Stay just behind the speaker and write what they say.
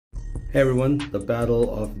Hey everyone, the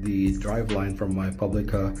battle of the driveline from my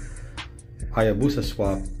Publica Hayabusa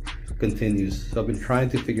swap continues. So I've been trying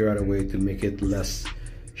to figure out a way to make it less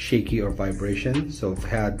shaky or vibration. So I've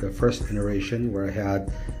had the first iteration where I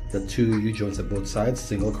had the two U-joints at both sides,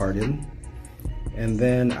 single cardon. And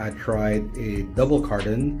then I tried a double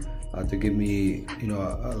cardon to give me,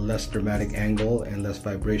 a less dramatic angle and less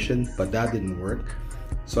vibration, but that didn't work.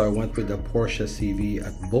 So I went with the Porsche CV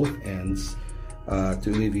at both ends to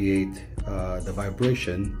alleviate the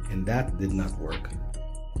vibration, and that did not work.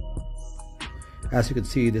 As you can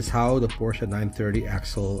see, this is how the Porsche 930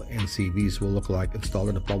 axle and CVs will look like installed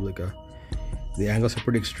in the Publica. The angles are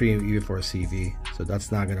pretty extreme even for a CV, so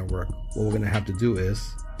that's not going to work. What we're going to have to do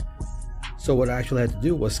is, what I actually had to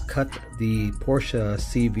do was cut the Porsche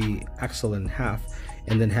CV axle in half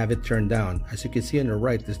and then have it turned down. As you can see on the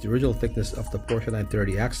right, this is the original thickness of the Porsche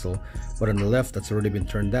 930 axle, but on the left that's already been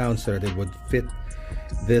turned down so that it would fit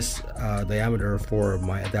this diameter for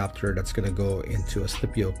my adapter that's going to go into a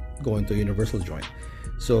slip yoke, go into a universal joint.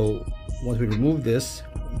 So once we remove this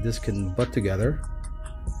can butt together,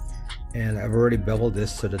 and I've already beveled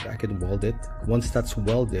this so that I can weld it. Once that's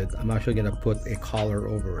welded, I'm actually going to put a collar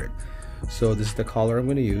over it. So this is the collar I'm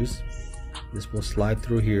going to use. This will slide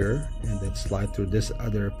through here and then slide through this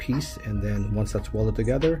other piece, and then once that's welded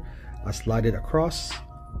together, I slide it across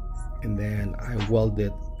and then I weld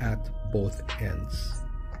it at both ends,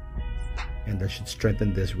 and that should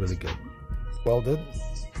strengthen this really good. Welded.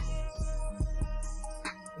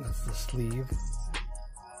 That's the sleeve.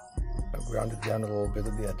 I ground it down a little bit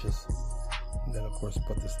at the edges, and then of course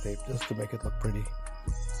put this tape just to make it look pretty.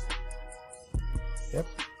 Yep.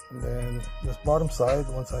 And then this bottom side,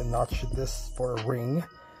 once I notch this for a ring,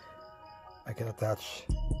 I can attach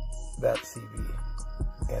that CV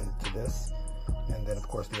end to this. And then of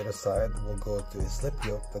course the other side will go to a slip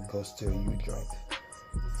yoke that goes to a U-joint.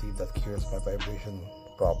 See if that cures my vibration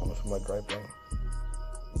problems with my driveline.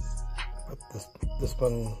 But this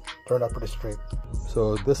one turned out pretty straight.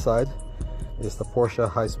 So this side is the Porsche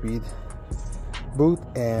high-speed boot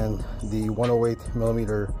and the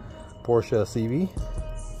 108mm Porsche CV.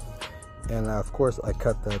 And of course I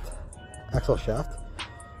cut that axle shaft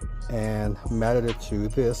and matted it to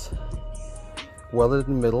this, welded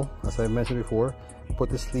in the middle as I mentioned before, put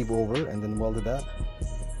the sleeve over and then welded that.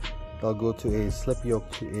 I'll go to a slip yoke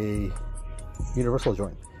to a universal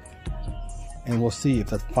joint, and we'll see if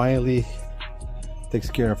that finally takes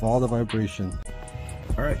care of all the vibration.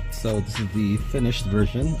 Alright, so this is the finished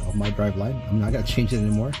version of my driveline. I'm not going to change it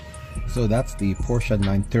anymore. So that's the Porsche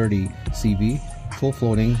 930 CV, full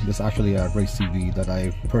floating. This is actually a race CV that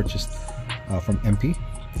I purchased from MP,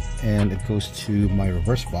 and it goes to my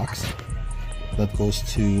reverse box that goes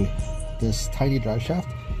to this tiny drive shaft,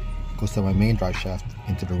 goes to my main drive shaft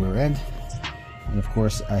into the rear end, and of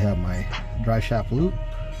course I have my drive shaft loop,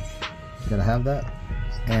 gotta have that,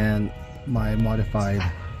 and my modified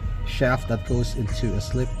shaft that goes into a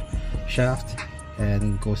slip shaft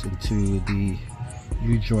and goes into the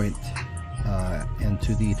U-joint and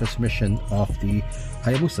to the transmission of the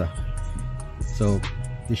Hayabusa. So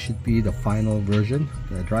this should be the final version. I'm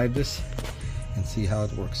gonna drive this and see how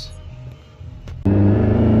it works.